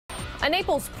A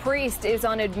Naples priest is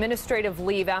on administrative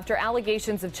leave after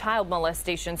allegations of child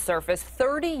molestation surfaced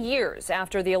 30 years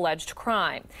after the alleged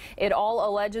crime. It all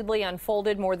allegedly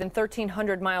unfolded more than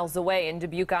 1,300 miles away in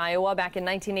Dubuque, Iowa, back in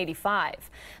 1985.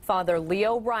 Father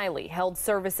Leo Riley held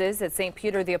services at St.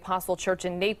 Peter the Apostle Church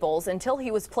in Naples until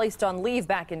he was placed on leave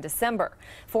back in December.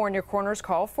 4 in Your Corner's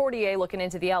Carl Fortier looking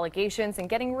into the allegations and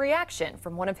getting reaction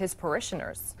from one of his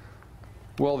parishioners.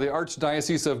 Well, the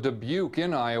Archdiocese of Dubuque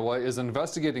in Iowa is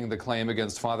investigating the claim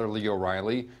against Father Leo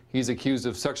Riley. He's accused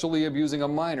of sexually abusing a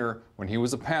minor when he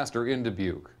was a pastor in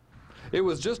Dubuque. It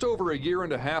was just over a year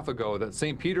and a half ago that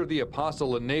St. Peter the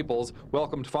Apostle in Naples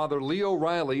welcomed Father Leo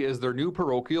Riley as their new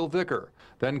parochial vicar.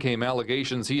 Then came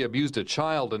allegations he abused a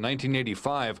child in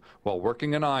 1985 while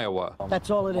working in Iowa. That's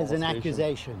all it is, an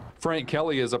accusation. Frank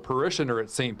Kelly is a parishioner at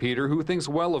St. Peter who thinks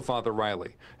well of Father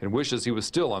Riley and wishes he was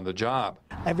still on the job.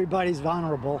 Everybody's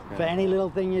vulnerable for any little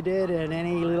thing you did and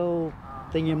any little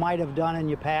thing you might have done in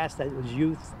your past that was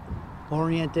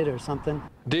youth-oriented or something.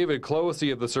 David Closey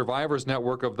of the Survivors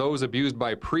Network of Those Abused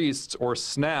by Priests, or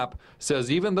SNAP, says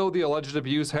even though the alleged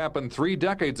abuse happened 3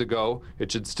 decades ago,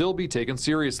 it should still be taken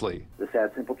seriously. The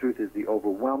sad, simple truth is the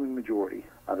overwhelming majority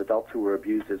of adults who were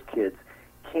abused as kids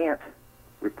can't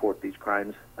report these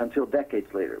crimes until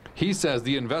decades later. He says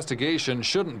the investigation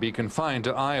shouldn't be confined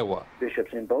to Iowa.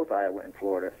 Bishops in both Iowa and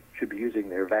Florida should be using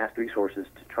their vast resources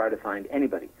to try to find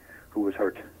anybody who was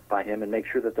hurt by him and make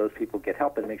sure that those people get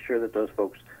help and make sure that those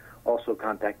folks also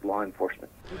contact law enforcement.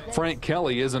 Frank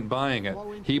Kelly isn't buying it.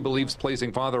 He believes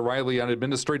placing Father Riley on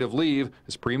administrative leave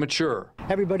is premature.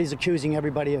 Everybody's accusing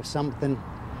everybody of something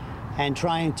and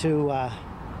trying to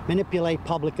manipulate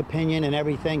public opinion and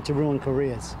everything to ruin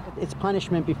careers. It's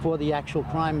punishment before the actual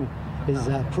crime is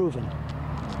proven.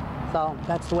 So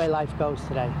that's the way life goes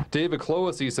today. David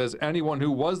Closey says anyone who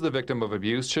was the victim of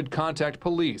abuse should contact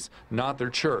police, not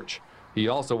their church. He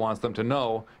also wants them to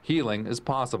know healing is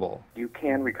possible. You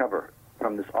can recover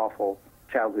from this awful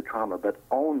childhood trauma, but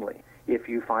only if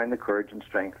you find the courage and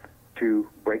strength to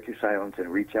break your silence and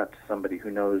reach out to somebody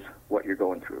who knows what you're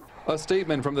going through. A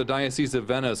statement from the Diocese of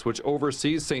Venice, which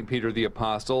oversees St. Peter the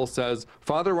Apostle, says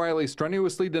Father Riley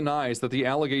strenuously denies that the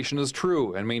allegation is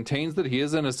true and maintains that he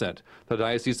is innocent. The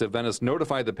Diocese of Venice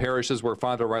notified the parishes where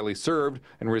Father Riley served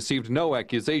and received no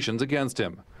accusations against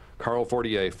him. Carl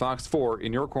Fortier, Fox 4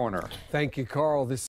 in Your Corner. Thank you, Carl. This